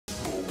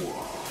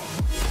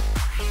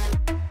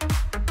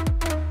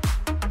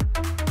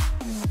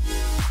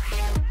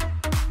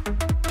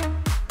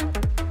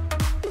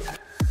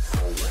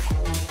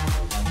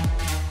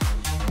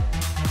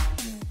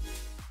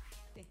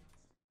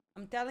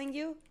telling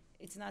you,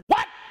 it's not.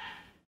 What?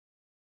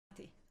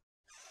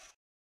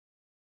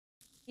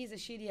 He's a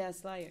shitty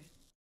ass liar.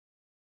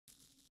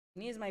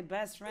 And he's my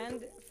best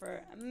friend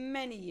for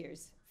many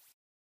years.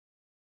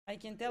 I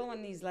can tell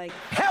when he's like,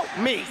 help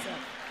me!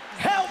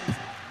 Help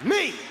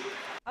me!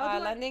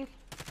 Landing.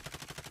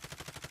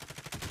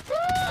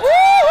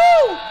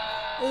 Woohoo!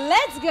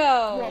 Let's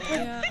go!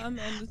 Yeah, I'm on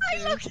the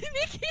I look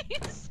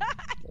QueeNiki inside.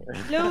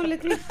 No,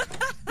 let me.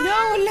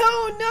 No,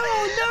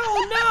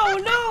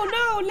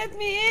 let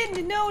me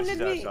in. No, let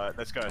me.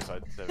 Let's go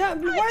outside. No,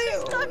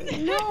 why?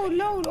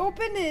 No,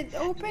 open it.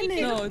 Open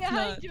it. No, it's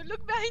not.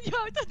 Look behind you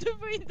out of the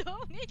window,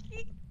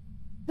 Nikki.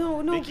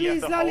 No, Nikki,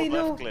 please, Lally,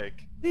 no.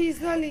 Click.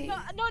 Please, Lally. No,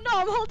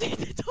 I'm holding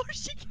the door.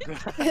 She can.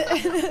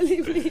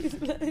 Lally, please,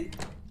 Lally.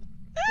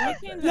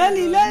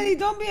 Lally,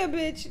 don't be a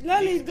bitch.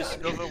 Lally,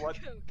 Discover what.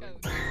 Go.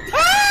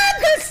 Ah,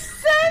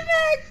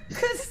 Kassanek!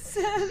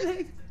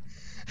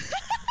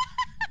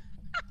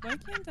 Why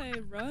can't I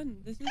run?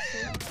 This is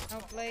so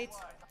Outplayed.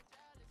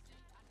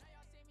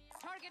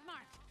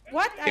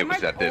 What? It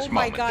was at this oh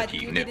my moment god, that he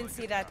you knew. didn't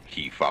see that.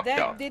 He fucked That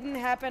up. didn't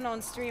happen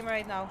on stream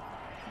right now.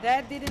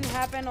 That didn't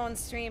happen on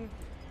stream.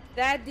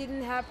 That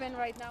didn't happen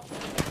right now.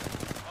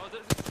 Oh,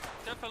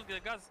 careful,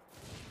 guys.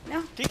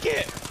 No. Kick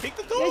it! Kick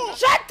the door!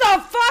 Shut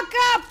the fuck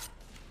up!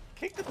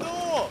 Kick the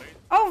door!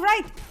 Oh,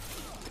 right.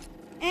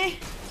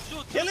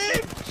 Kill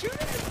him! Shoot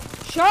him!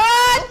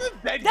 Shut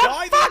Dead the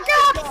guy, fuck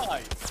dead up!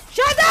 guy.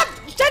 Shut up!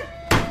 Shut up!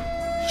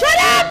 Shut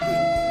up!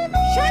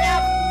 Shut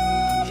up!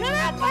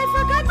 I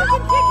forgot you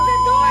can kick the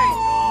door!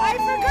 I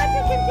forgot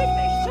you can kick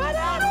the... Shut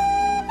up!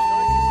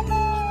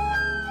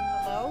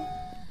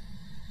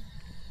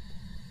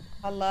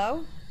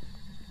 Hello?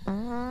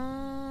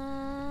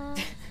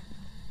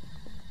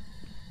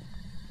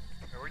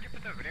 Where'd you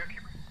put that video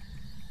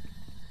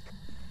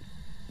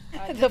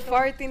camera? The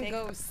farting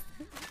ghost.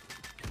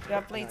 You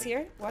have plates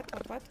here? What?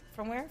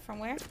 From where?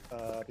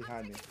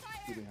 Behind me.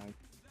 You behind.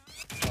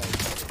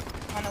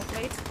 One no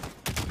plates.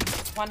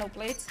 One no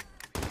plates.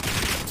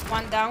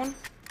 One down.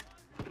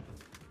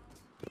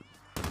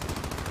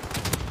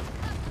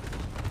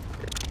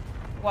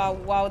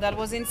 Wow, that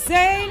was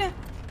insane!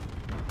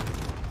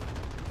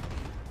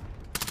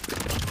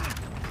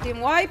 Team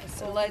wipe.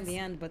 Salt in the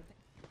end, but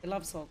I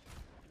love salt.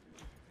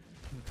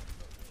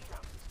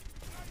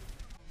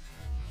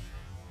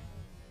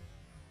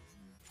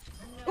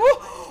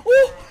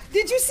 Oh!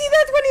 Did you see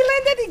that when he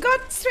landed? He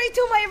got straight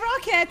to my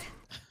rocket.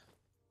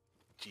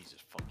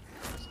 Jesus fucking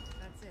Christ.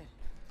 That's it.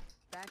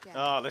 Back out.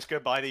 Oh, let's go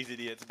buy these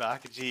idiots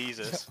back.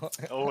 Jesus.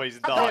 Always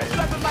die.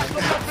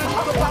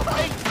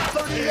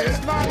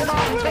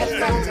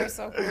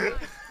 So cool.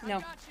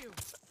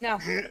 No.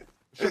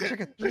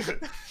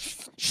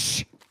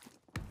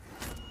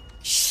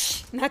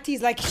 Shh.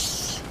 Natty's like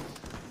shh.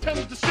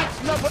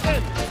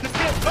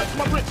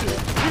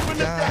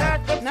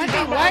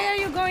 Natty, why are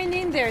you going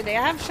in there? They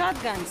have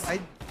shotguns.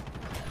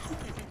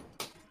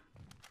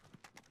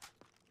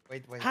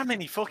 Wait. How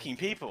many fucking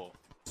people?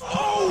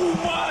 Oh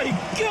my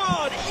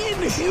god!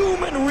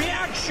 Inhuman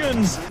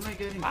reactions!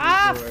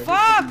 Ah,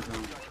 fuck!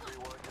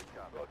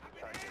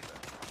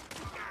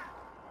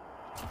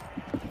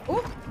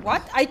 Oh,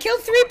 what? I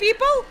killed 3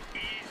 people?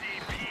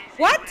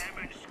 What?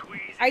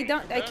 I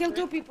killed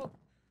 2 people.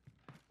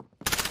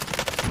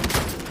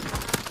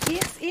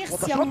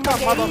 What the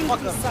shotgun,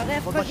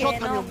 motherfucker! What the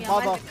shotgun, you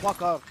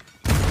motherfucker!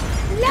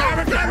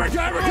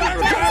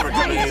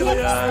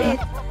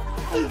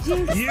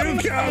 You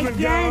come and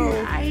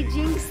go! I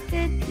jinxed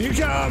it. You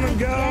come and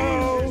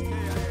go!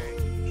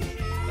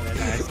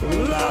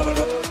 Love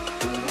it!